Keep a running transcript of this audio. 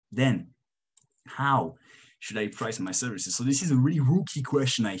Then how should I price my services? So this is a really rookie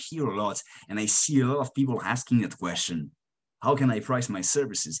question I hear a lot, and I see a lot of people asking that question. How can I price my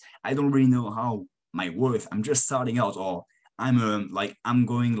services? I don't really know how my worth. I'm just starting out, or I'm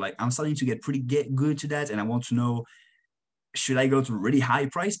starting to get pretty good to that, and I want to know, should I go to a really high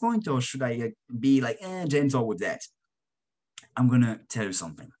price point, or should I be like gentle with that? I'm gonna tell you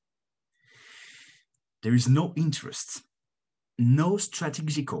something. There is no interest, no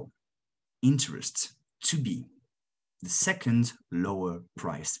strategical interest to be the second lower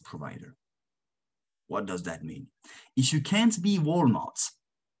priced provider. What does that mean? If you can't be Walmart,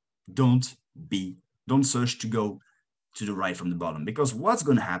 don't be, don't search to go to the right from the bottom, because what's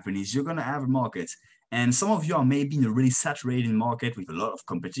going to happen is you're going to have a market, and some of you are maybe in a really saturated market with a lot of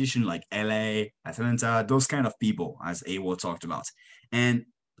competition, like LA, Atlanta, those kind of people, as Awo talked about. And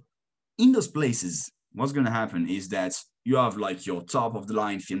in those places, what's going to happen is that you have like your top of the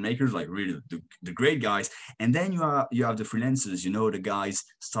line filmmakers, like really the great guys, and then you have the freelancers, the guys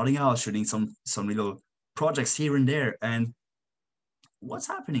starting out shooting some little projects here and there. And what's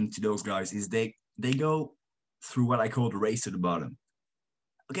happening to those guys is they go through what I call the race to the bottom.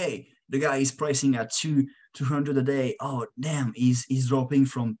 Okay, the guy is pricing at 200 a day. Oh damn, he's dropping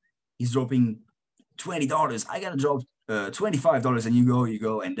 $20. I gotta drop $25, and you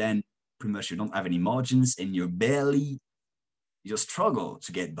go, and then pretty much you don't have any margins, and you struggle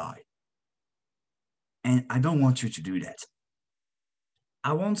to get by. And I don't want you to do that.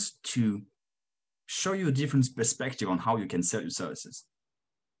 I want to show you a different perspective on how you can sell your services.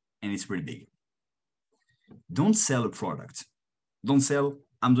 And it's pretty big. Don't sell a product. Don't sell,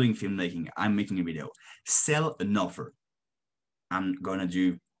 I'm doing filmmaking, I'm making a video. Sell an offer. I'm gonna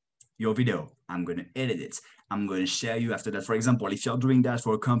do your video. I'm gonna edit it. I'm gonna share you after that. For example, if you're doing that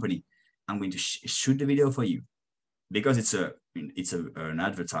for a company, I'm going to shoot the video for you, because it's an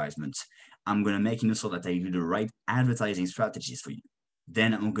advertisement. I'm gonna make so that I do the right advertising strategies for you.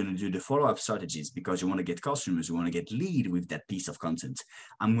 Then I'm gonna do the follow-up strategies, because you want to get customers, you want to get lead with that piece of content.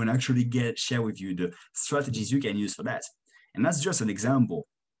 I'm gonna actually share with you the strategies you can use for that. And that's just an example.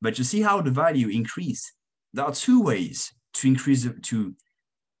 But you see how the value increase. There are two ways to increase to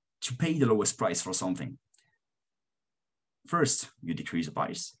pay the lowest price for something. First, you decrease the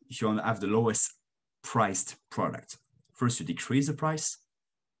price. If you want to have the lowest priced product, first you decrease the price.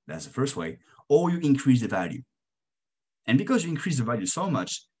 That's the first way. Or you increase the value. And because you increase the value so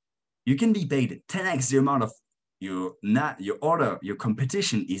much, you can be paid 10x the amount of your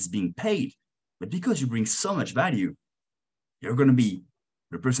competition is being paid. But because you bring so much value, you're going to be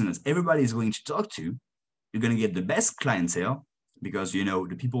the person that everybody is going to talk to. You're going to get the best clientele, because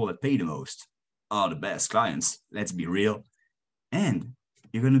the people that pay the most are the best clients. Let's be real. And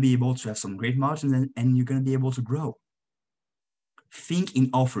you're going to be able to have some great margins, and you're going to be able to grow. Think in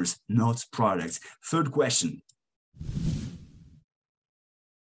offers, not products. Third question,